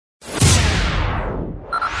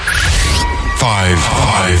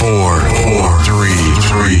5, 4,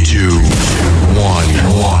 3, 2,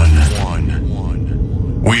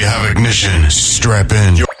 1. We have ignition. Strap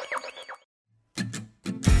in.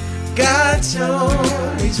 God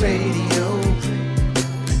Stories Radio,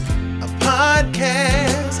 a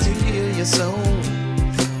podcast to heal your soul,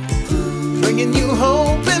 bringing you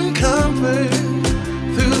hope and comfort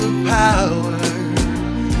through the power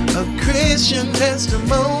of Christian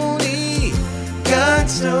testimony. God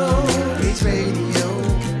Stories Radio,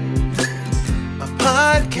 a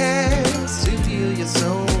podcast to heal your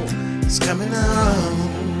soul, is coming on.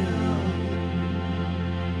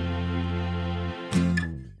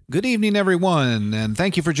 Good evening, everyone, and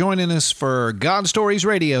thank you for joining us for God Stories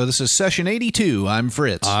Radio. This is session 82. I'm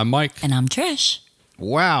Fritz. I'm Mike. And I'm Trish.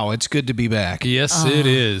 Wow, it's good to be back. Yes, it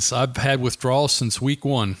is. I've had withdrawals since week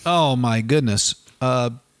 1. Oh, my goodness.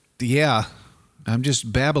 Yeah, I'm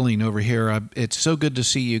just babbling over here. It's so good to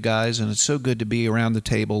see you guys, and it's so good to be around the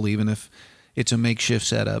table, even if it's a makeshift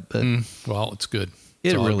setup. But Well, it's good.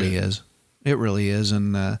 it really is. It really is,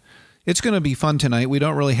 and it's going to be fun tonight. We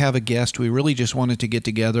don't really have a guest. We really just wanted to get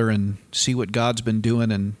together and see what God's been doing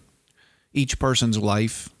in each person's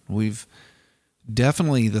life. We've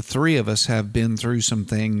definitely, the three of us have been through some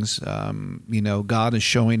things. God is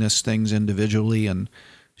showing us things individually and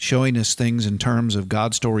showing us things in terms of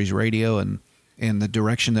God Stories Radio and the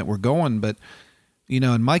direction that we're going. But,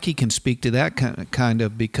 and Mikey can speak to that kind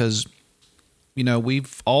of because,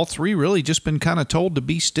 we've all three really just been kind of told to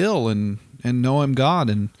be still and know Him, God,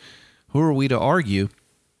 and who are we to argue?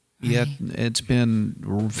 Yet it's been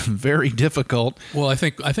very difficult. Well, I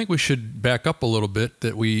think we should back up a little bit.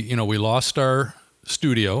 That we lost our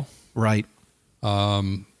studio. Right.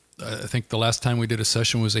 I think the last time we did a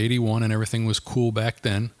session was 81, and everything was cool back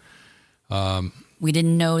then. We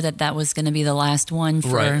didn't know that was going to be the last one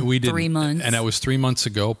for 3 months. And that was 3 months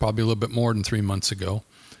ago, probably a little bit more than 3 months ago.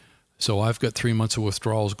 So I've got 3 months of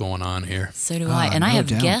withdrawals going on here. So do I. And I have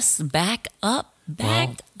guests back up.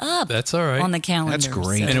 That's all right. On the calendar. That's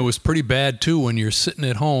great. And it was pretty bad, too, when you're sitting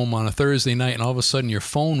at home on a Thursday night and all of a sudden your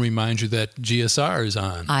phone reminds you that GSR is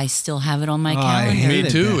on. I still have it on my I calendar. hate Me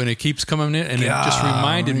too, that. and it keeps coming in, and it just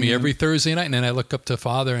reminded me every Thursday night. And then I look up to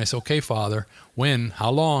Father and I say, "Okay, Father, when? How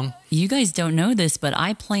long?" You guys don't know this, but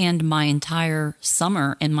I planned my entire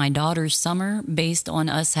summer and my daughter's summer based on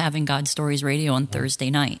us having God Stories Radio on Thursday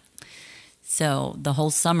night. So the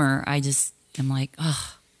whole summer, I just am like,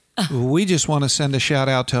 ugh. We just want to send a shout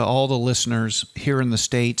out to all the listeners here in the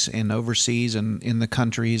States and overseas and in the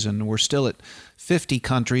countries. And we're still at 50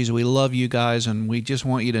 countries. We love you guys, and we just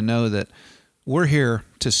want you to know that we're here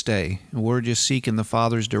to stay. We're just seeking the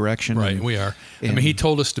Father's direction. Right, we are. He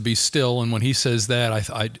told us to be still, and when He says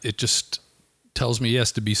that, it just tells me,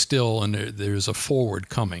 yes, to be still, and there's a forward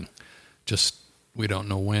coming. Just we don't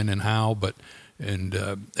know when and how, but... And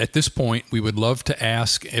at this point, we would love to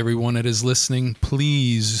ask everyone that is listening,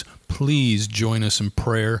 please join us in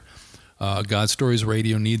prayer. God Stories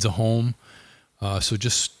Radio needs a home, so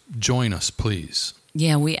just join us, please.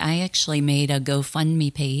 Yeah, I actually made a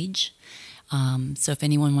GoFundMe page. So if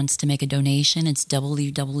anyone wants to make a donation, it's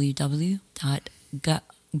www.gofundme.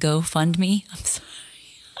 I'm sorry.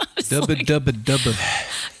 Dubba.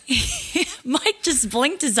 Mike just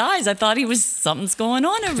blinked his eyes. I thought something's going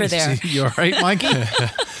on over there. You all right, Mikey?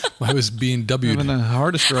 I was being W'd. Having a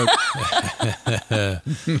heart stroke.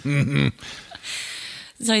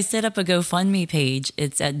 So I set up a GoFundMe page.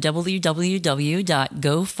 It's at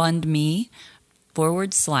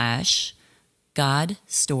www.gofundme.com/God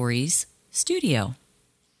Stories Studio.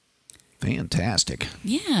 Fantastic.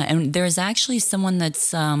 Yeah, and there's actually someone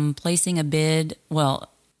that's placing a bid. Well,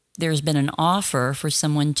 there's been an offer for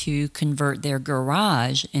someone to convert their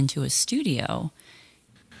garage into a studio.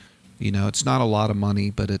 It's not a lot of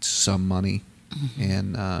money, but it's some money. Mm-hmm.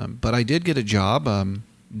 And but I did get a job.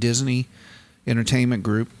 Disney Entertainment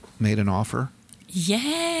Group made an offer.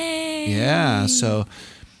 Yay! Yeah, so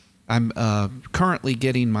I'm currently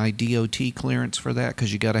getting my DOT clearance for that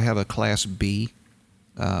because you got to have a Class B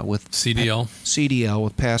with CDL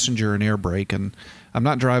with passenger and air brake. And I'm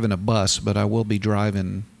not driving a bus, but I will be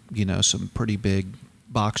driving some pretty big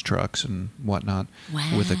box trucks and whatnot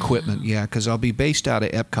with equipment. Yeah, because I'll be based out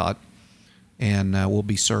of Epcot, and we'll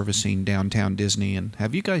be servicing Downtown Disney. And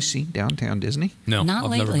have you guys seen Downtown Disney? No, Not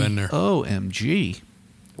I've lately. never been there. OMG.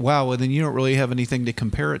 Wow, well, then you don't really have anything to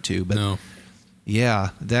compare it to. But no. Yeah,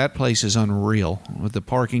 that place is unreal with the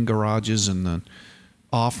parking garages and the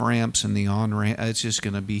off-ramps and the on-ramp. It's just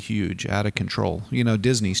going to be huge, out of control.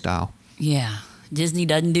 Disney style. Yeah. Disney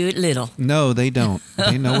doesn't do it little. No, they don't.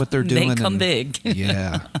 They know what they're doing. They come big.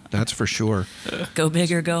 Yeah, that's for sure. Go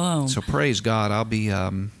big or go home. So praise God. I'll be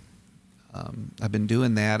I've been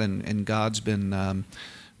doing that, and God's been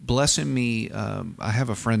blessing me. I have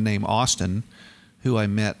a friend named Austin who I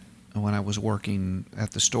met when I was working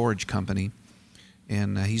at the storage company,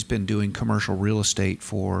 and he's been doing commercial real estate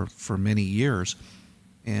for many years.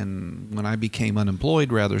 And when I became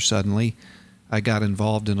unemployed rather suddenly, I got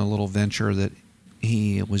involved in a little venture that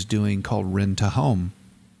he was doing called Rent to Home.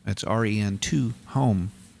 It's REN2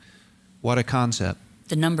 Home. What a concept.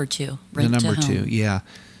 The number 2. The number 2, yeah.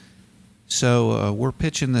 So we're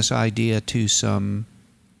pitching this idea to some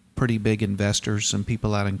pretty big investors, some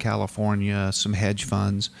people out in California, some hedge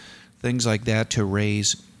funds, things like that, to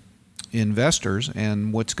raise investors.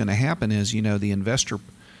 And what's going to happen is,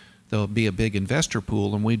 there'll be a big investor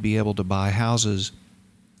pool, and we'd be able to buy houses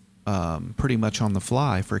pretty much on the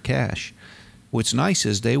fly for cash. What's nice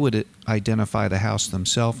is they would identify the house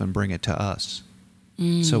themselves and bring it to us.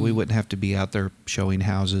 So we wouldn't have to be out there showing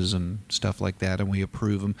houses and stuff like that, and we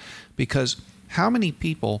approve them. Because how many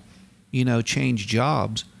people, change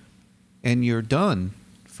jobs and you're done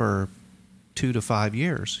for 2 to 5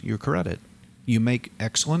 years, your credit. You make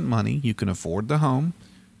excellent money, you can afford the home,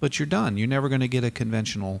 but you're done. You're never going to get a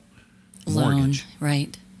conventional mortgage. Loan,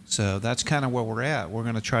 right. So that's kind of where we're at. We're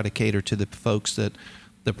going to try to cater to the folks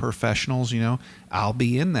the professionals, I'll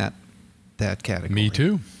be in that category. Me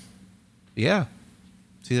too. Yeah.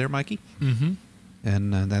 See there, Mikey? Mm-hmm.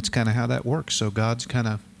 And that's kind of how that works. So that's going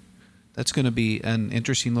to be an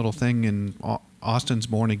interesting little thing. And Austin's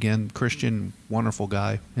born again, Christian, wonderful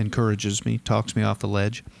guy, encourages me, talks me off the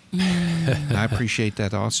ledge. And I appreciate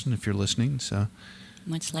that, Austin, if you're listening. So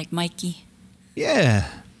Much like Mikey. yeah.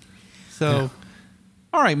 So,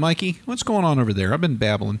 All right, Mikey, what's going on over there? I've been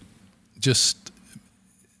babbling. Just,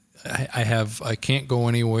 I can't go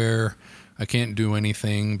anywhere. I can't do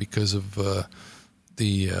anything because of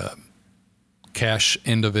the cash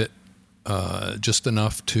end of it. Just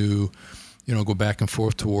enough to, go back and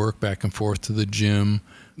forth to work, back and forth to the gym.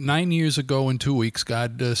 9 years ago in 2 weeks, I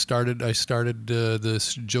started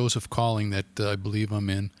this Joseph calling that I believe I'm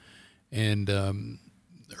in. And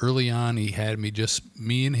early on, he had me, just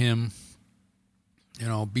me and him,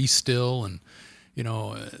 be still and,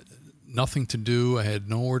 nothing to do. I had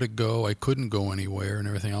nowhere to go. I couldn't go anywhere and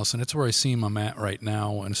everything else. And it's where I see I'm at right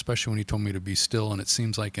now, and especially when he told me to be still, and it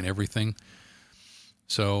seems like in everything.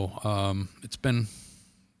 So it's been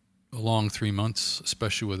a long 3 months,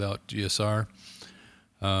 especially without GSR.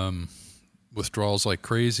 Withdrawals like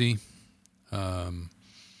crazy.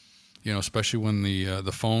 Especially when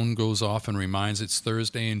the phone goes off and reminds it's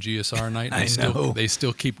Thursday and GSR night. And they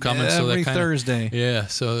still keep coming. Every Thursday. Yeah.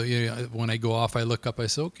 So when I go off, I look up. I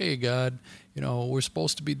say, "Okay, God, we're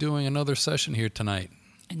supposed to be doing another session here tonight."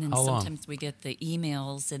 And then How long? sometimes we get the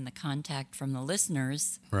emails and the contact from the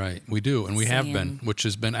listeners. Right. We do, and we have Saying- been, which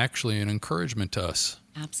has been actually an encouragement to us.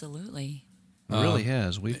 Absolutely. It really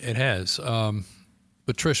has. It has.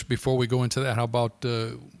 But Trish, before we go into that, how about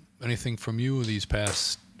anything from you these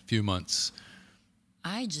past few months?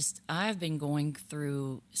 I've been going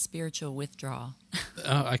through spiritual withdrawal.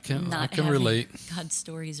 I can Not relate. having God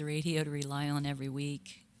Stories Radio to rely on every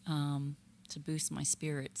week to boost my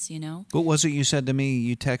spirits, What was it you said to me?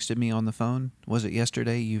 You texted me on the phone. Was it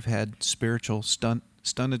yesterday? You've had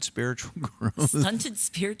stunted spiritual growth. Stunted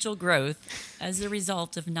spiritual growth as a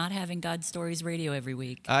result of not having God Stories Radio every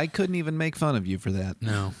week. I couldn't even make fun of you for that.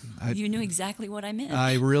 No. You knew exactly what I meant.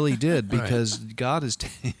 I really did, because God has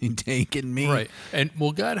taken me. Right. And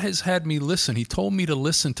God has had me listen. He told me to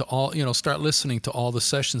listen to all, start listening to all the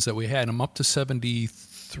sessions that we had. I'm up to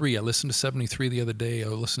 73. I listened to 73 the other day.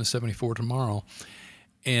 I'll listen to 74 tomorrow.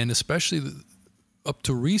 And especially up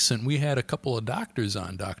to recent, we had a couple of doctors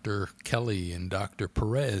on, Dr. Kelly and Dr.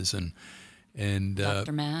 Perez and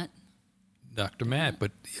Dr. Matt. Dr. Matt.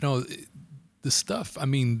 But, the stuff,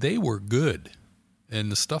 they were good. And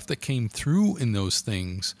the stuff that came through in those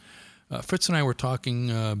things. Fritz and I were talking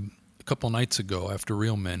a couple nights ago after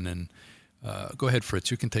Real Men. And go ahead, Fritz.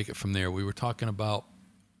 You can take it from there. We were talking about,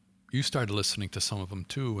 you started listening to some of them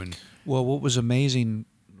too. And Well, what was amazing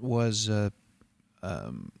was, I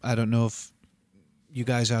don't know if you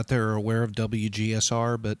guys out there are aware of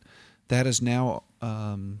WGSR, but that is now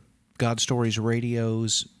God Stories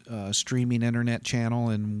Radio's streaming internet channel,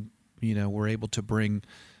 and we're able to bring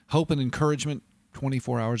hope and encouragement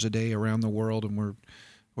 24 hours a day around the world, and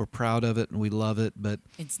we're proud of it and we love it. But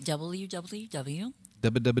It's www.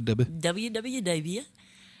 www.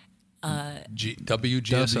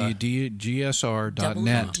 WGSR.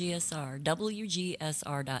 WGSR.net.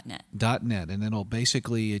 WGSR.net. .net, and it'll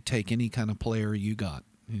basically take any kind of player you got,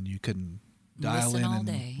 and you can dial Listen in all and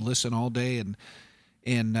day. listen all day.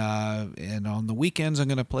 And on the weekends, I'm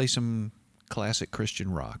going to play some classic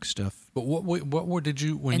Christian rock stuff. But what did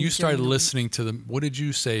you, when And you started during the week. listening to them, what did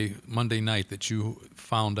you say Monday night that you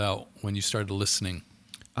found out when you started listening?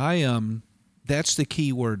 That's the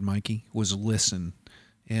key word, Mikey, was listen.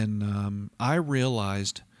 And I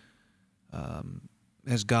realized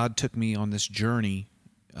as God took me on this journey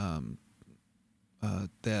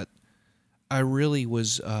that I really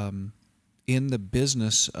was in the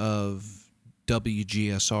business of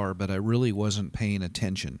WGSR, but I really wasn't paying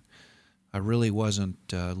attention. I really wasn't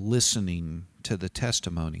listening to the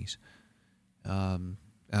testimonies. I'm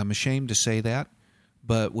ashamed to say that,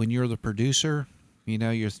 but when you're the producer, you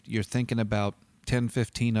know, you're thinking about 10,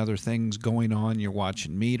 15 other things going on. You're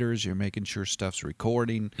watching meters. You're making sure stuff's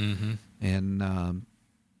recording, and you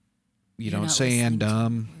You're don't not say and listening to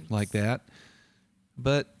the words. like that.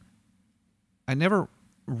 But I never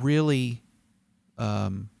really,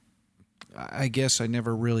 I guess I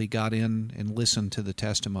never really got in and listened to the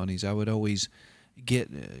testimonies. I would always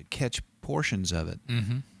catch portions of it.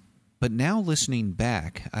 But now listening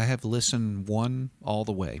back, I have listened one all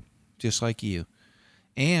the way, just like you,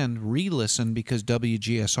 and re-listen because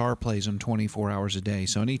WGSR plays them 24 hours a day.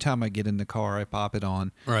 So anytime I get in the car, I pop it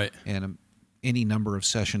on. Right. And any number of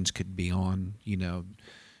sessions could be on, you know.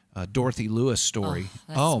 Dorothy Lewis story.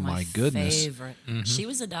 That's My goodness. favorite. She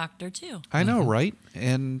was a doctor too. I know, right?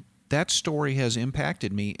 And that story has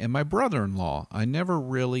impacted me. And my brother-in-law, I never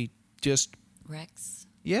really Rex.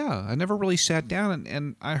 I never really sat down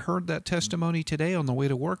and I heard that testimony today on the way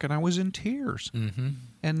to work and I was in tears.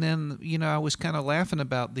 And then, you know, I was kind of laughing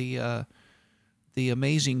about the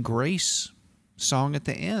Amazing Grace song at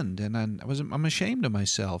the end, and I'm ashamed of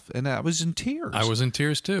myself, and I was in tears. I was in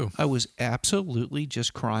tears too. I was absolutely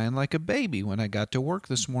just crying like a baby when I got to work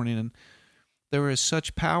this morning, and there was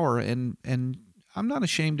such power, and I'm not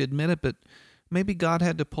ashamed to admit it, but maybe God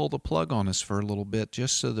had to pull the plug on us for a little bit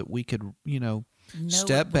just so that we could, you know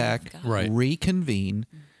step what back, we've got. Right. reconvene,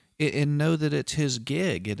 and know that it's His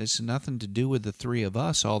gig. It has nothing to do with the three of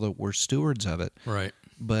us, although we're stewards of it. Right.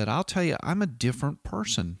 But I'll tell you, I'm a different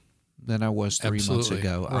person than I was 3 months Absolutely.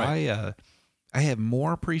 ago. Right. I have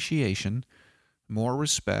more appreciation, more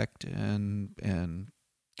respect, and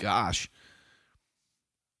gosh,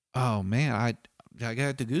 oh man, I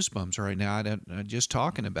got the goosebumps right now. I just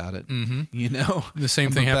talking about it. You know, The same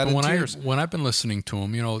I'm thing about happened in tears. when I've been listening to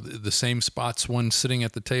him. You know, the same spots when sitting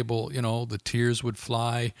at the table. You know, the tears would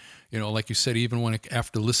fly. You know, like you said, even when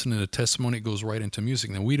after listening to testimony, it goes right into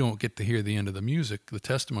music. Now we don't get to hear the end of the music, the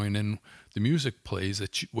testimony, and then the music plays.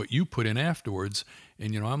 What you put in afterwards.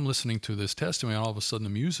 And you know, I'm listening to this testimony, and all of a sudden the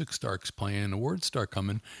music starts playing, and the words start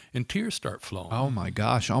coming, and tears start flowing. Oh my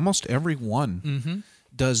gosh, almost everyone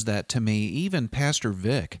does that to me. Even Pastor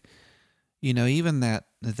Vic, you know, even that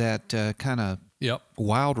kind of Yep.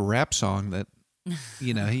 wild rap song that,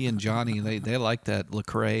 you know, he and Johnny, they like that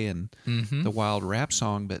Lecrae and the wild rap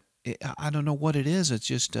song, but I don't know what it is. It's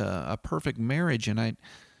just a perfect marriage, and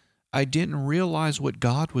I didn't realize what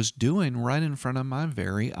God was doing right in front of my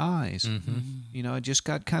very eyes. You know, I just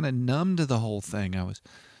got kind of numb to the whole thing. I was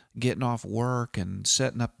getting off work and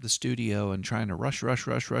setting up the studio and trying to rush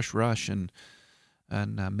and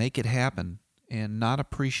make it happen, and not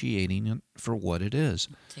appreciating it for what it is.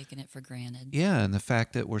 Taking it for granted. Yeah, and the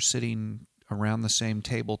fact that we're sitting around the same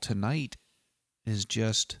table tonight is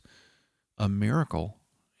just a miracle,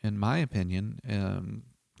 in my opinion.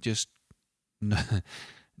 Just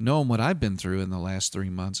knowing what I've been through in the last 3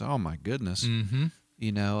 months, oh my goodness.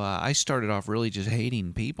 You know, I started off really just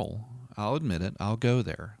hating people. I'll admit it. I'll go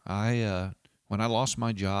there. When I lost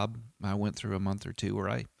my job, I went through a month or two where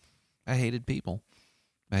I hated people.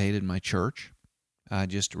 I hated my church. I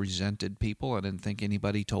just resented people. I didn't think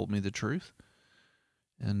anybody told me the truth.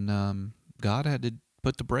 And God had to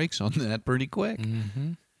put the brakes on that pretty quick.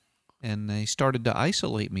 And they started to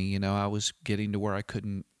isolate me. You know, I was getting to where I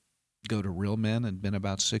couldn't go to Real Men. It'd been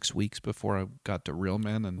about 6 weeks before I got to Real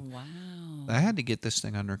Men. And Wow. I had to get this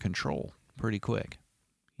thing under control pretty quick.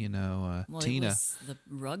 You know, Well, Tina. it was the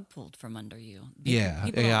rug pulled from under you. Yeah,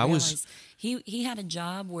 People yeah, don't I was- realize he had a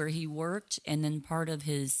job where he worked, and then part of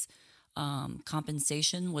his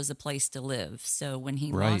compensation was a place to live. So when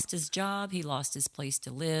he Right. lost his job, he lost his place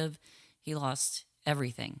to live. He lost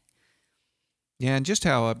everything. Yeah, and just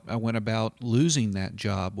how I went about losing that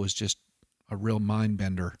job was just a real mind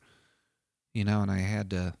bender, you know. And I had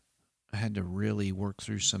to really work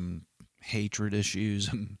through some hatred issues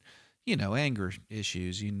and, you know, anger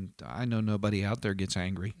issues. I know nobody out there gets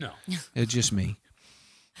angry. No. It's just me.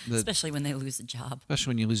 Especially when they lose a job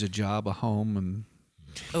Especially when you lose a job, a home, and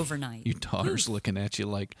overnight. your daughter's looking at you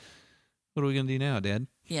like, "What are we gonna do now, Dad?"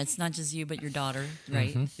 Yeah, it's not just you, but your daughter,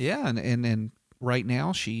 right? Yeah, and right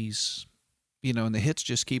now she's and the hits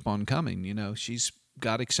just keep on coming. She's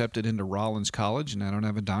got accepted into Rollins College, and I don't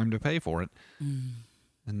have a dime to pay for it.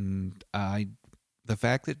 And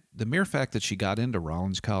the mere fact that she got into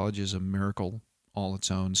Rollins College is a miracle all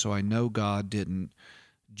its own. So I know God didn't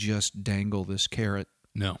just dangle this carrot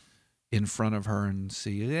in front of her and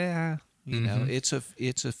see, it's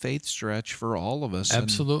a faith stretch for all of us.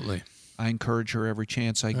 Absolutely. And I encourage her every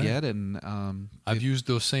chance I get, and I've used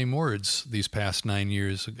those same words these past 9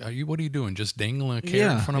 years. What are you doing? Just dangling a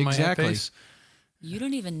carrot in front of my face? You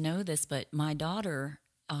don't even know this, but my daughter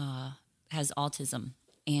has autism,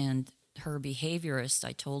 and her behaviorist,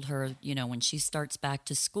 I told her, when she starts back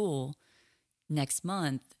to school next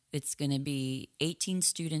month, it's going to be 18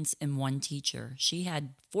 students and 1 teacher. She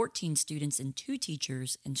had 14 students and 2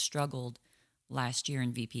 teachers and struggled last year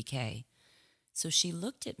in VPK. So she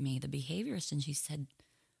looked at me, the behaviorist, and she said,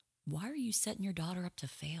 "Why are you setting your daughter up to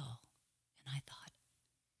fail?" And I thought,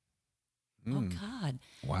 oh, God.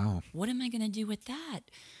 Wow. What am I going to do with that?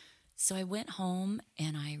 So I went home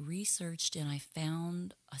and I researched and I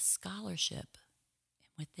found a scholarship.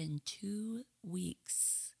 And within 2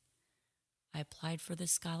 weeks, I applied for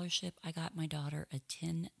this scholarship. I got my daughter a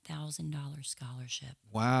 $10,000 scholarship.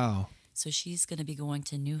 Wow. So she's going to be going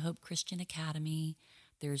to New Hope Christian Academy.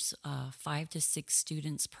 There's 5 to 6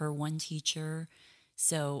 students per 1 teacher.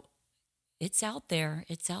 So it's out there.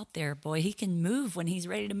 It's out there. Boy, he can move when he's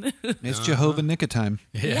ready to move. It's Jehovah Nicotime.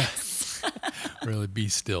 Yeah. Really be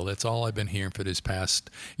still. That's all I've been hearing for this past,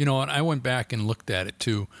 and I went back and looked at it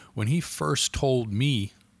too. When he first told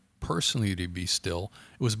me personally to be still,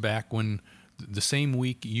 it was back when the same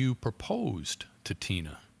week you proposed to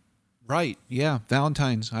Tina. Right. Yeah.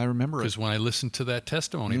 Valentine's. I remember it. Because when I listened to that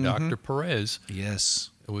testimony, Dr. Perez, yes,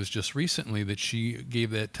 it was just recently that she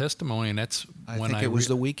gave that testimony, and that's when I think it was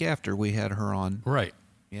the week after we had her on. Right.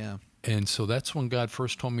 Yeah. And so that's when God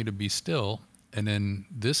first told me to be still. And then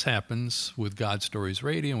this happens with God Stories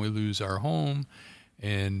Radio, and we lose our home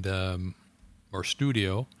and our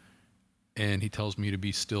studio, and he tells me to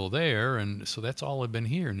be still there. And so that's all I've been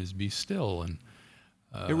hearing is be still. And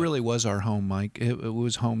it really was our home, Mike. It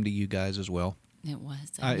was home to you guys as well. It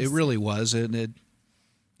was. It really was, and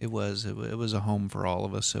it was a home for all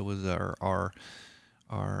of us. It was our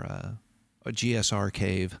GSR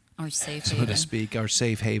cave, our safe so haven, to speak, our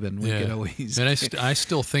safe haven. We could always. And I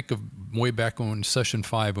still think of way back when session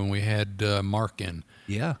 5 when we had Mark in.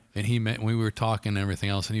 Yeah. And we were talking and everything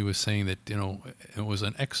else, and he was saying that it was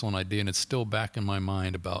an excellent idea, and it's still back in my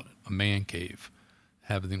mind about a man cave.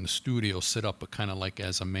 Having the studio set up kind of like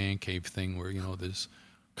as a man cave thing where, there's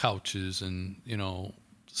couches and,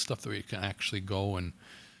 stuff that we can actually go and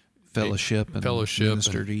fellowship and minister and,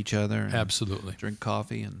 to each other. And absolutely. Drink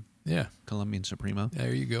coffee and Colombian Supremo.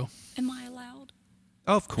 There you go. Am I allowed?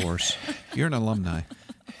 Of course. You're an alumni.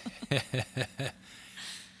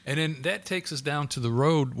 And then that takes us down to the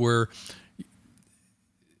road where,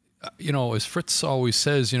 as Fritz always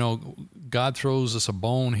says, God throws us a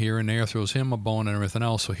bone here and there, throws him a bone and everything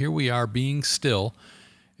else. So here we are being still,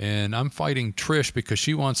 and I'm fighting Trish because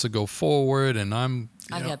she wants to go forward, and I've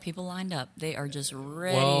got people lined up. They are just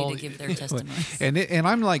ready to give their testimonies. And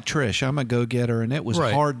I'm like Trish. I'm a go-getter, and it was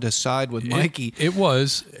hard to side with Mikey. It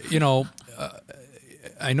was,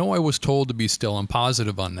 I know I was told to be still. I'm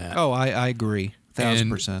positive on that. Oh, I agree.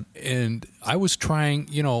 1,000%. And I was trying,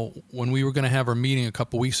 when we were going to have our meeting a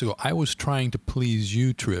couple weeks ago, I was trying to please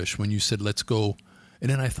you, Trish, when you said, let's go. And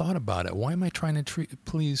then I thought about it. Why am I trying to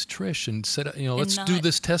please Trish and said, let's do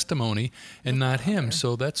this testimony and not him?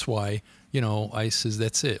 So that's why, I says,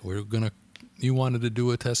 that's it. You wanted to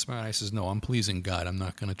do a testimony. I says, no, I'm pleasing God. I'm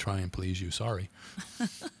not going to try and please you. Sorry.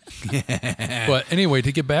 But anyway,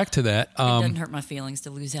 to get back to that. It doesn't hurt my feelings to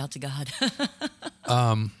lose out to God.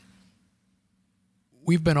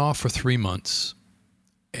 We've been off for 3 months,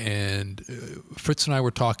 and Fritz and I were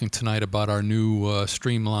talking tonight about our new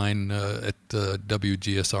streamline at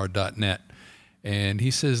WGSR.net, and he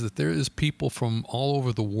says that there is people from all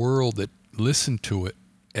over the world that listen to it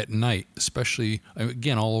at night, especially,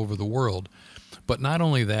 again, all over the world. But not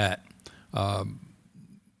only that,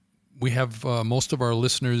 we have most of our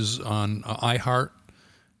listeners on iHeart,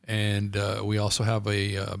 and we also have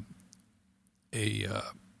a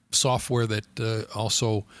software that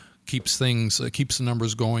also keeps the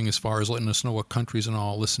numbers going as far as letting us know what countries and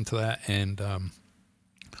all listen to that. And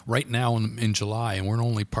right now in July, and we're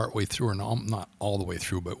only partway through, or not all the way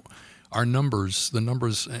through, but the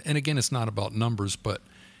numbers, and again, it's not about numbers, but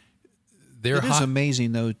they're It is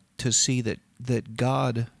amazing, though, to see that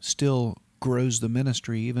God still grows the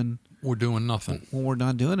ministry even we're doing nothing. When we're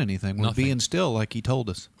not doing anything. We're being still like he told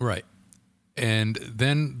us. Right. And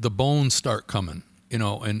then the bones start coming.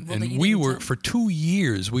 and Well, they we didn't were, tell- for 2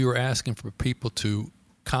 years, we were asking for people to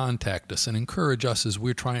contact us and encourage us as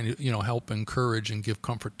we're trying to, help encourage and give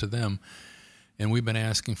comfort to them. And we've been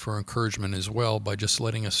asking for encouragement as well by just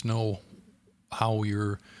letting us know how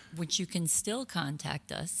you're Which you can still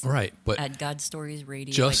contact us right. But at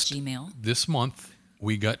GodStoriesRadio just at Gmail. this month,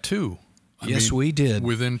 we got 2. Yes, we did.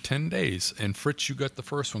 Within 10 days. And Fritz, you got the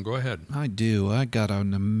first one. Go ahead. I do. I got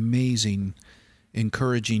an amazing,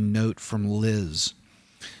 encouraging note from Liz.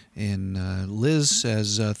 And Liz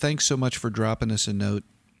says, thanks so much for dropping us a note.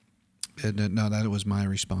 And, no, that was my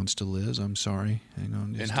response to Liz. I'm sorry. Hang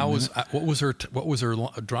on just And a how was minute. what was her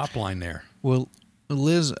drop line there? Well,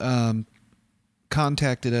 Liz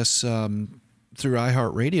contacted us through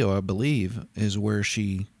iHeartRadio, I believe, is where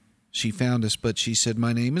she found us. But she said,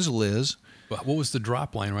 my name is Liz. What was the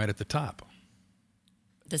drop line right at the top?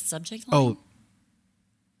 The subject line?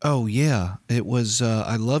 Oh, yeah. It was,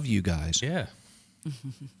 I love you guys. Yeah.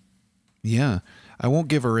 Yeah. I won't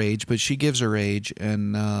give her age, but she gives her age,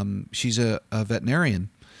 and she's a veterinarian,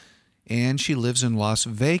 and she lives in Las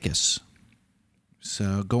Vegas.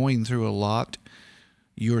 So going through a lot,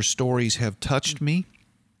 your stories have touched me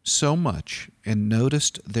so much, and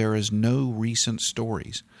noticed there is no recent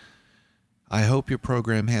stories. I hope your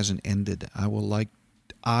program hasn't ended. I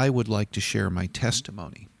would like to share my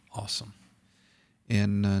testimony. Awesome.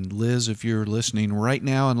 And Liz, if you're listening right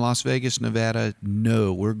now in Las Vegas, Nevada,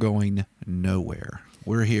 no, we're going nowhere.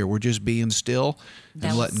 We're here. We're just being still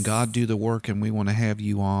and letting God do the work, and we want to have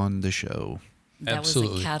you on the show. That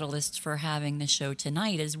Absolutely. was a catalyst for having the show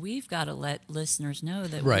tonight, is we've got to let listeners know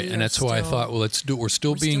that Right. we And are that's why I still- thought, well, let's do it. We're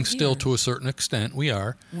still we're being still still here. to a certain extent. We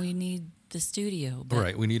are. we need the studio. But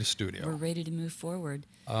Right. We need a We're studio. ready to move forward.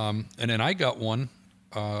 And then I got one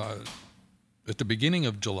at the beginning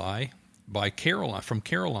of July by Caroline, from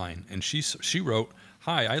Caroline. And she wrote,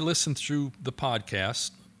 "Hi, I listened through the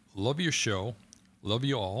podcast. Love your show. Love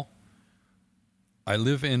you all. I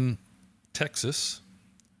live in Texas.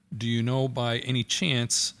 Do you know by any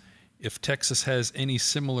chance if Texas has any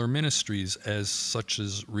similar ministries as such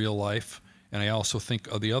as Real Life? And I also think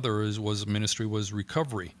the other ministry was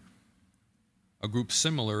Recovery. A group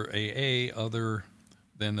similar, AA, other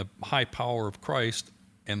than the High Power of Christ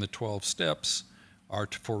and the 12 Steps, are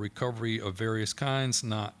for recovery of various kinds,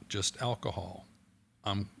 not just alcohol."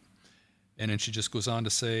 And then she just goes on to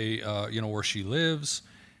say, where she lives,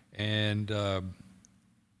 and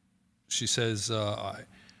she says, "I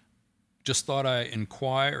just thought I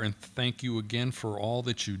inquire and thank you again for all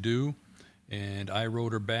that you do." And I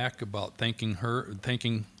wrote her back about thanking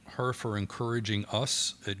her for encouraging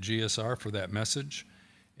us at GSR for that message.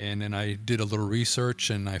 And then I did a little research,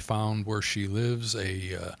 and I found where she lives,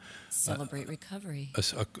 Celebrate Recovery.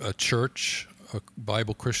 a church, a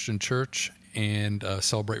Bible Christian church, and a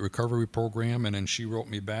Celebrate Recovery program. And then she wrote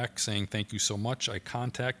me back saying, "Thank you so much. I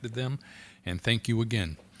contacted them, and thank you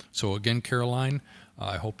again." So again, Caroline,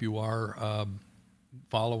 I hope you are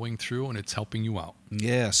following through, and it's helping you out.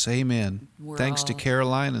 Yes, amen. We're Thanks to all-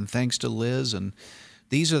 Caroline and thanks to Liz. And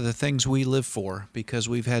these are the things we live for, because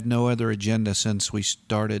we've had no other agenda since we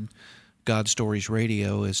started God Stories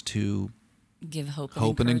Radio, is to Give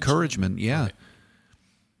hope and encouragement. Yeah. Right.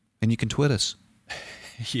 And you can twit us.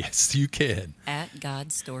 Yes, you can. At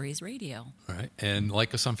God Stories Radio. All right. And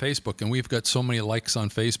like us on Facebook. And we've got so many likes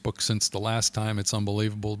on Facebook since the last time. It's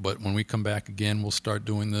unbelievable. But when we come back again, we'll start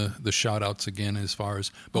doing the shout outs again as far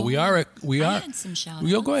as. But we are. I had some shout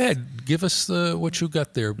You'll outs. go ahead. Give us what you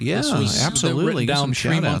got there. Yeah, This was absolutely. written Give down some 3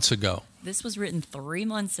 shout-outs. months ago. This was written 3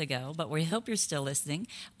 months ago, but we hope you're still listening.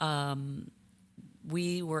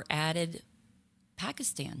 We were added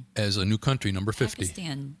Pakistan. As a new country, number 50.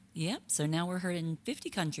 Pakistan. Yep. So now we're heard in 50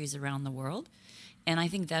 countries around the world. And I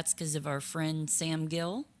think that's because of our friend Sam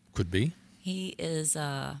Gill. Could be. He is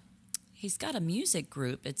he's got a music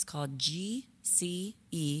group. It's called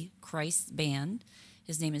GCE Christ Band.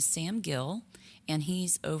 His name is Sam Gill, and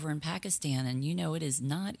he's over in Pakistan. And you know, it is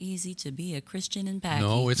not easy to be a Christian in Pakistan.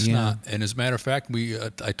 No, it's Yeah. not. And as a matter of fact,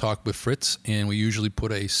 I talked with Fritz, and we usually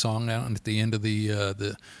put a song out at the end of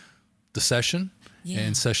the session. Yeah.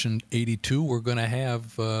 And session 82, we're going to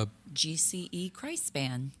have GCE Christ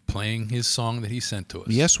Band. playing his song that he sent to us.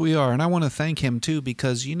 Yes, we are. And I want to thank him, too,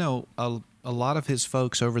 because, a lot of his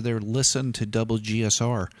folks over there listen to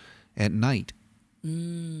WGSR at night.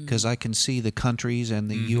 Because I can see the countries and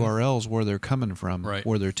the URLs where they're coming from, Right.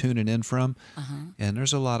 where they're tuning in from. And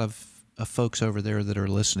there's a lot of folks over there that are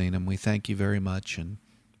listening, and we thank you very much, and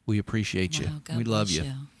we appreciate you. Wow, God We love bless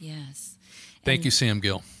you. Yes. Thank And you, Sam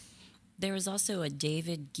Gill. There was also a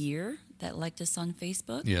David Gear that liked us on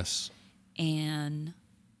Facebook. Yes. And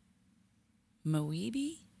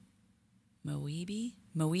Moebi Moeba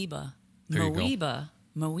There you go.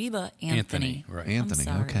 Anthony. Right. Anthony.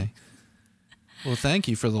 sorry. Okay. Well, thank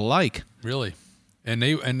you for the like. Really. And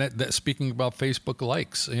that speaking about Facebook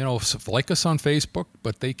likes, like us on Facebook,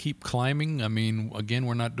 but they keep climbing. I mean, again,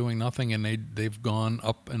 we're not doing nothing, and they've gone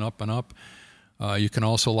up and up and up. You can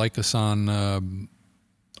also like us on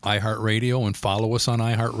iHeartRadio and follow us on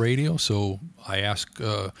iHeartRadio. So I ask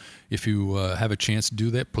if you have a chance to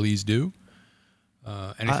do that, please do.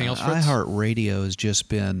 Anything else, Fritz? iHeartRadio has just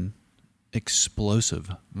been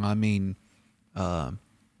explosive. I mean, I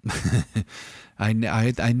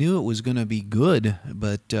knew it was going to be good,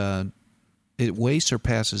 but it way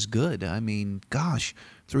surpasses good. I mean, gosh,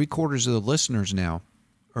 3/4 of the listeners now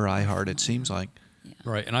are iHeart, it seems like.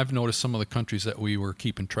 Right, and I've noticed some of the countries that we were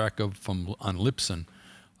keeping track of on Libsyn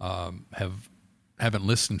haven't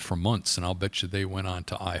listened for months, and I'll bet you they went on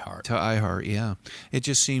to iHeart. To iHeart, yeah. It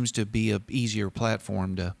just seems to be a easier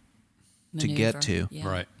platform to get to. Yeah.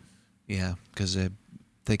 Right. Yeah, because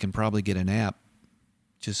they can probably get an app,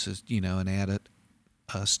 just as, and add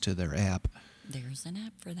us to their app. There's an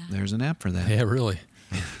app for that. There's an app for that. Yeah, really.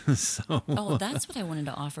 So Oh, that's what I wanted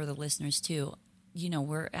to offer the listeners too.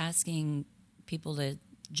 We're asking people to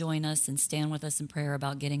join us and stand with us in prayer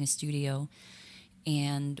about getting a studio.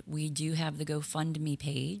 And we do have the GoFundMe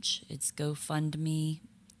page. It's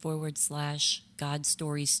GoFundMe/God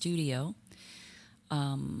Stories Studio.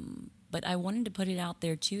 But I wanted to put it out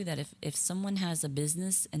there too that if someone has a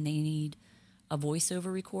business and they need a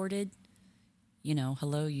voiceover recorded,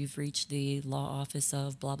 hello, you've reached the law office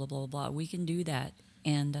of blah, blah, blah, blah. We can do that.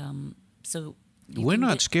 And so we're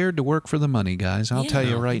not scared to work for the money, guys. I'll tell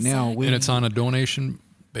you right now. exactly. And it's on a donation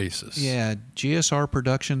basis. Yeah, GSR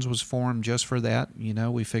Productions was formed just for that.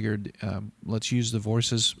 We figured let's use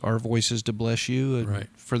our voices to bless you Right.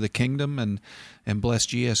 for the kingdom and bless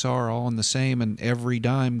GSR all in the same. And every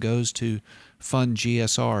dime goes to fund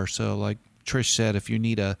GSR. So like Trish said, if you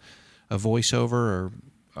need a voiceover or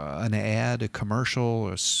an ad, a commercial,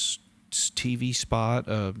 a TV spot,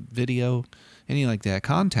 a video, anything like that,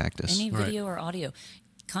 contact us. Any video or audio.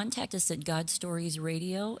 Contact us at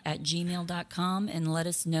godstoriesradio@gmail.com and let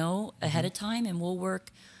us know ahead of time, and we'll work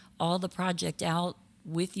all the project out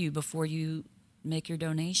with you before you make your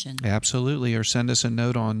donation. Absolutely, or send us a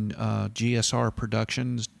note on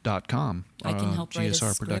gsrproductions.com. I can help write a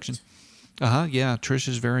GSR script. Productions. Yeah, Trish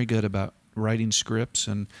is very good about writing scripts,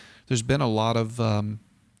 and there's been a lot of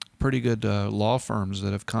pretty good law firms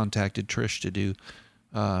that have contacted Trish to do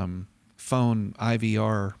phone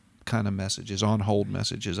IVR kind of messages, on hold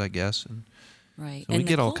messages, I guess. And Right. so we And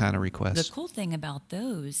get the all cool- kind of requests. The cool thing about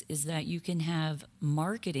those is that you can have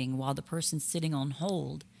marketing while the person's sitting on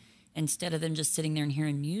hold. Instead of them just sitting there and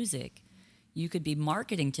hearing music, you could be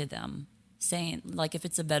marketing to them, saying, like if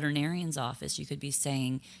it's a veterinarian's office, you could be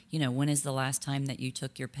saying, when is the last time that you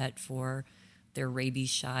took your pet for their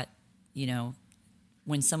rabies shot?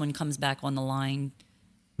 When someone comes back on the line.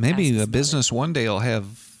 Maybe ask us a about business one day will have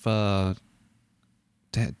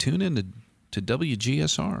tune in to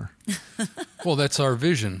WGSR. Well, that's our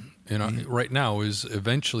vision. Right now is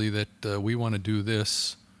eventually that we want to do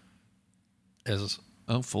this as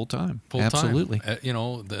Oh, full time. full time. Absolutely.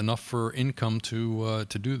 Enough for income to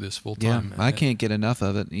do this full Yeah, time. I can't get enough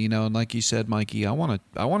of it. And like you said, Mikey, I want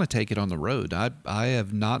to take it on the road. I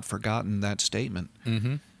have not forgotten that statement.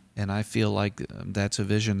 Mm-hmm. And I feel like that's a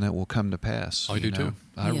vision that will come to pass. I do too.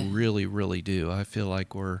 I Yeah. really, really do. I feel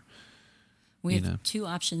like We you have know. two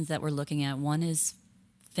options that we're looking at. One is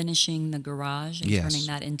finishing the garage and Yes. turning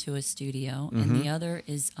that into a studio, and the other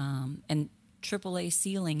is and AAA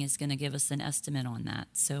Ceiling is going to give us an estimate on that,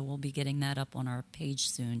 so we'll be getting that up on our page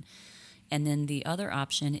soon. And then the other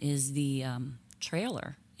option is the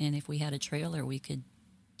trailer, and if we had a trailer, we could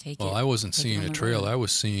take it. Well, I wasn't take it seeing on a the trail. road. I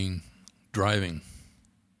was seeing driving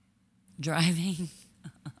Driving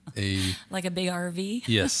a. like a big RV.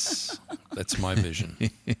 Yes, that's my vision.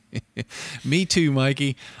 Me too,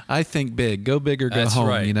 Mikey. I think big. Go big or go That's home,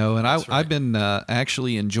 right. And That's right. I've been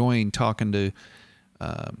actually enjoying talking to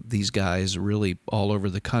these guys really all over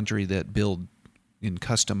the country that build in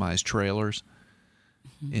customized trailers.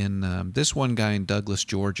 And this one guy in Douglas,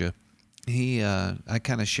 Georgia, I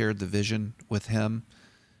kind of shared the vision with him,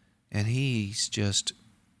 and he's just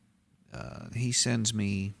he sends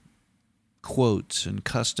me quotes and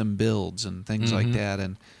custom builds and things like that,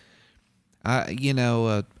 and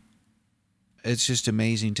it's just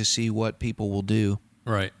amazing to see what people will do.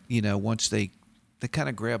 Right. Once they kind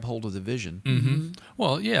of grab hold of the vision. Mm-hmm.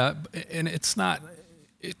 Well, yeah, and it's not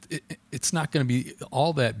it's not going to be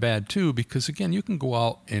all that bad too, because again, you can go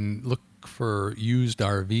out and look look for used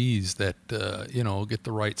RVs that get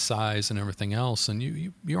the right size and everything else, and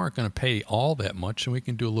you aren't going to pay all that much, and we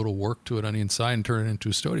can do a little work to it on the inside and turn it into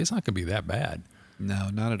a studio. It's not going to be that bad. No,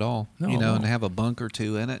 not at all. No, and have a bunk or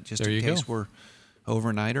two in it just There in you case go. we're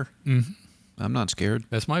overnighter. Mhm. I'm not scared.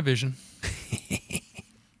 That's my vision.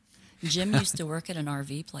 Jim used to work at an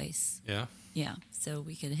RV place. Yeah. Yeah, so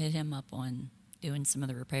we could hit him up on doing some of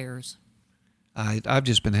the repairs. I've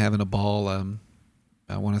just been having a ball.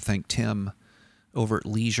 I want to thank Tim over at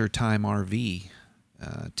Leisure Time RV.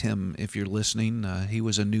 Tim, if you're listening, he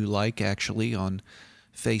was a new like actually on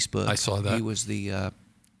Facebook. I saw that. He was the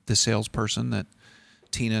salesperson that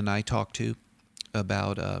Tina and I talked to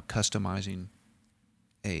about customizing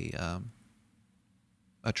a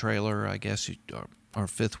trailer, I guess, or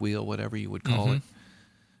fifth wheel, whatever you would call it.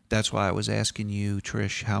 That's why I was asking you,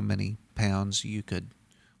 Trish, how many pounds you could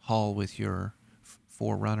haul with your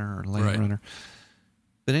 4Runner or Land Right. Runner.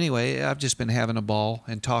 But anyway, I've just been having a ball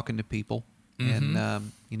and talking to people, and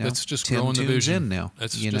That's just Tim growing the tunes vision. in now.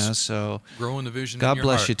 That's you just know, so growing the vision. God in your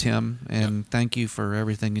bless heart. you, Tim, and thank you for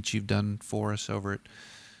everything that you've done for us over at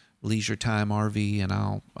Leisure Time RV, and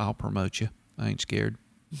I'll promote you. I ain't scared.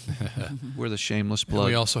 We're the shameless And plug.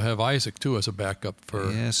 we also have Isaac too as a backup for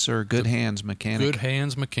Yes, sir. Good hands mechanic. Good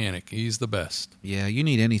Hands Mechanic. He's the best. Yeah, you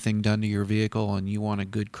need anything done to your vehicle, and you want a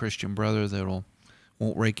good Christian brother that'll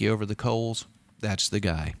won't rake you over the coals. That's the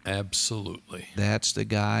guy. Absolutely. That's the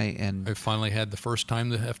guy. And I finally had the first time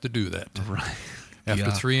to have to do that. right, After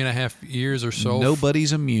yeah. 3.5 years or so.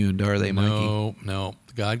 Nobody's immune, are they, Mikey? No.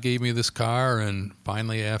 God gave me this car, and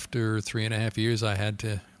finally, after 3.5 years, I had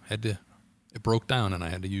to. It broke down, and I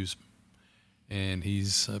had to use. And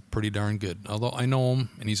he's pretty darn good. Although I know him,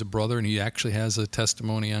 and he's a brother, and he actually has a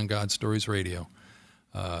testimony on God Stories Radio.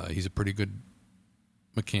 He's a pretty good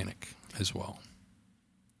mechanic as well.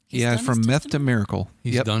 He's Yeah, done from his meth to testimony? miracle.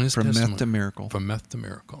 He's Yep, done his from testimony. meth to miracle. From meth to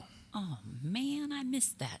miracle. Oh man, I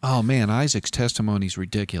missed that. Oh man, Isaac's testimony's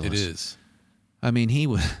ridiculous. It is. I mean, he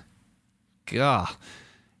was. God,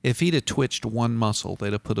 if he'd have twitched one muscle,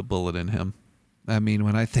 they'd have put a bullet in him. I mean,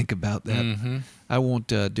 when I think about that, Mm-hmm. I won't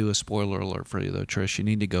do a spoiler alert for you though, Trish. You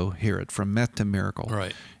need to go hear it. From meth to miracle,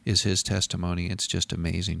 Right. is his testimony. It's just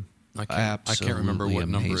amazing. I can't remember what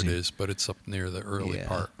Absolutely number it amazing. is, but it's up near the early Yeah.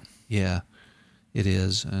 part. Yeah, it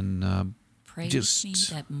is, and Praise just me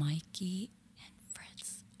that Mikey and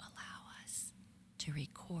Fritz allow us to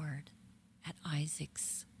record at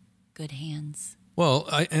Isaac's Good Hands. Well,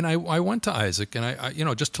 I went to Isaac, and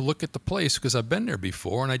I just to look at the place because I've been there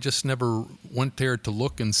before, and I just never went there to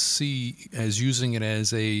look and see as using it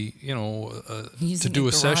as to Using do the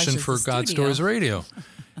a session garage for as a God studio. Stories Radio,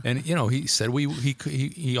 and he said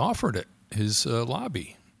he offered it his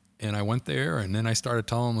lobby, and I went there, and then I started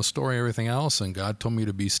telling him the story, everything else, and God told me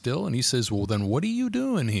to be still, and he says, well, then what are you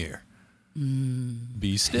doing here?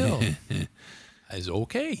 Be still. I said,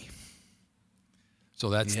 okay. So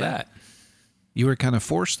that's Yeah. that. you were kind of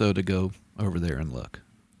forced though to go over there and look.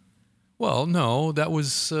 Well, no, that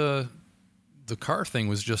was the car thing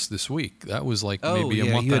was just this week. That was like Oh, maybe a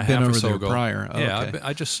yeah, month you and a had been half or over so there ago. prior. Oh, yeah,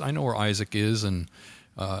 okay. I know where Isaac is, and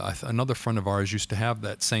another friend of ours used to have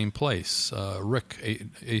that same place, Rick.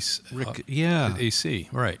 Rick, yeah. AC,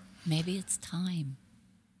 right? Maybe it's time.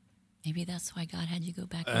 Maybe that's why God had you go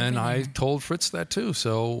back And over I there. told Fritz that too,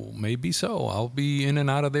 so maybe so. I'll be in and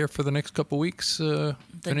out of there for the next couple of weeks,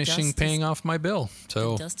 finishing dust paying is- off my bill.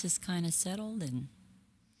 So The dust is kind of settled, and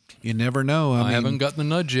You never know. I I mean, haven't gotten the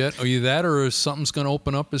nudge yet. Are you that, or is something's going to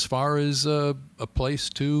open up as far as a place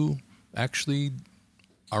to actually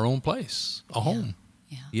our own place, a home?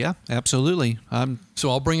 Yeah, absolutely. So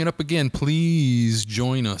I'll bring it up again. Please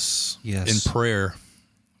join us Yes. in prayer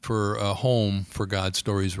for a home for God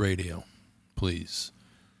Stories Radio. Please.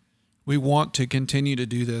 We want to continue to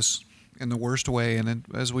do this in the worst way, and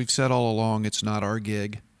as we've said all along, it's not our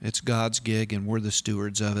gig. It's God's gig, and we're the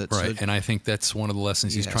stewards of it. Right. So, And I think that's one of the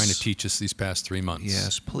lessons he's Yes. trying to teach us these past 3 months.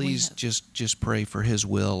 yes, please have- just pray for His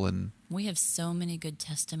will. And we have so many good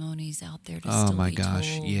testimonies out there to oh still my be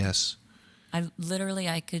gosh, told. yes.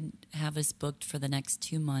 I could have us booked for the next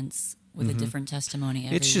 2 months with a different testimony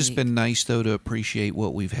every It's just week. been nice though to appreciate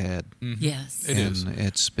what we've had. Yes. It is. And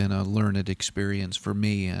it's been a learned experience for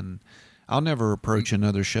me, and I'll never approach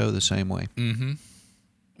another show the same way. Mm-hmm.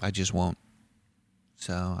 I just won't.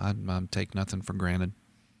 So I'm take nothing for granted.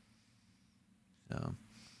 So,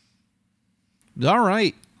 all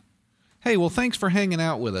right. Hey, well, thanks for hanging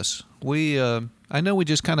out with us. I know we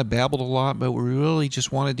just kind of babbled a lot, but we really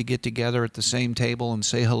just wanted to get together at the same table and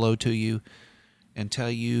say hello to you and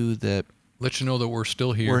tell you that Let you know that we're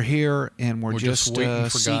still here. we're here and we're We're just waiting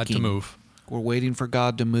for God to seeking. move. We're waiting for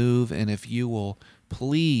God to move, and if you will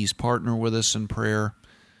please partner with us in prayer.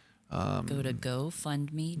 Go to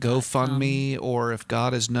GoFundMe. GoFundMe, or if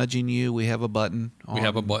God is nudging you, we have a button on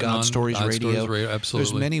God Stories Radio. Absolutely.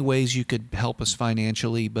 There's many ways you could help us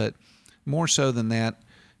financially, but more so than that,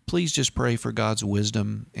 please just pray for God's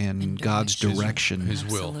wisdom and God's direction. His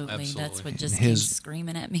will. Absolutely. Absolutely. That's what just came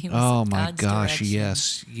screaming at me. Was Oh my God's gosh,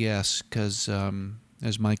 direction. yes, because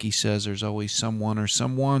as Mikey says, there's always someone or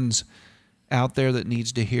someone's out there that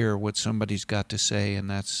needs to hear what somebody's got to say, and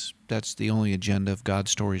that's the only agenda of God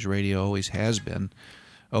Stories Radio. Always has been,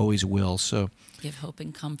 always will. So Give hope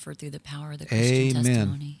and comfort through the power of the Christian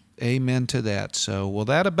testimony. Amen to that. So, well,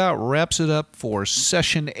 that about wraps it up for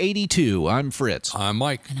session 82. I'm Fritz. I'm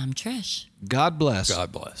Mike. And I'm Trish. God bless.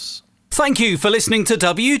 God bless. Thank you for listening to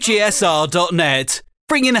WGSR.net,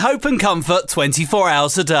 bringing hope and comfort 24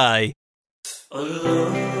 hours a day.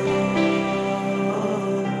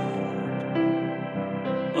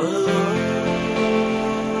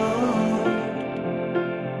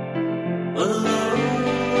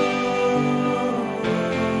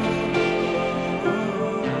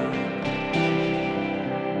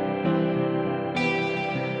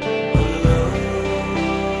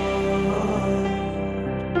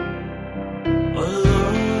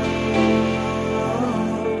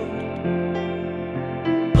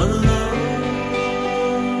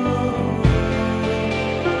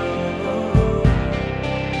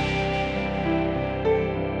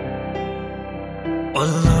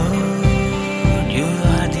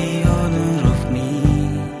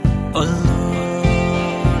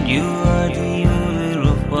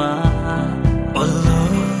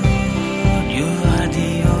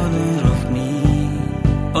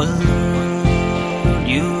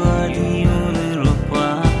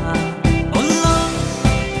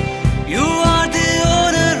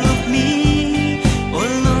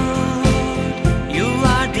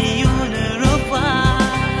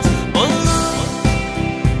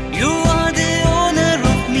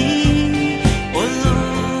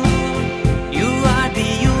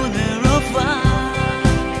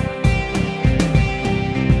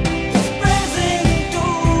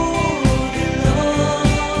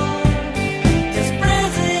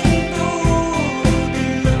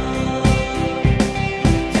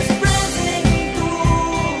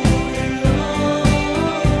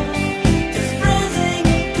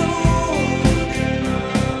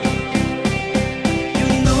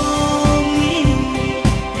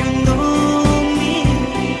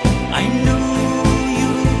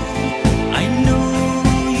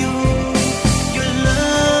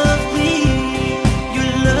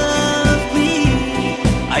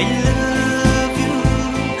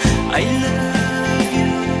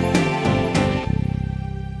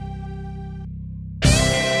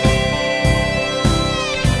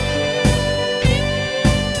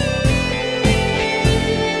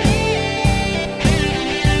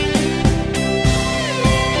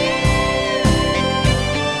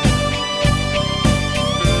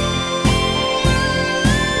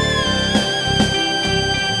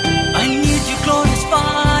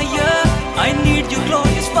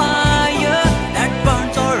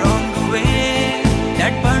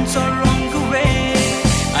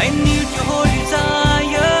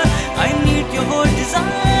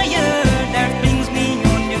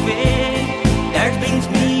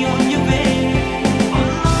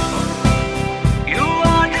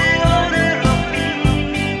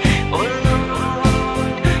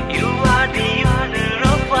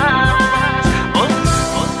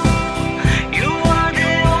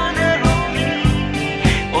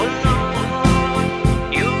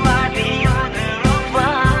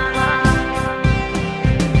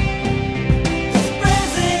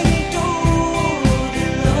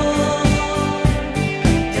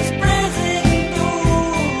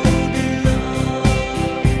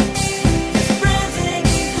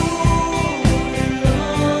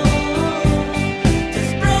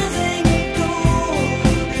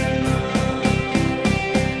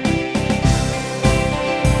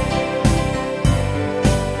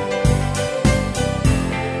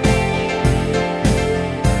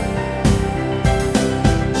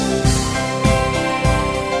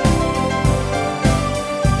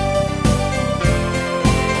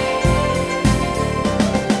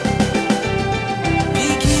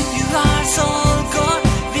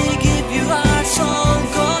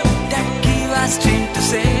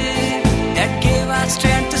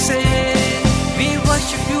 strength to say, we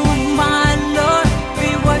worship you, my Lord,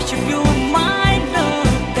 we worship you.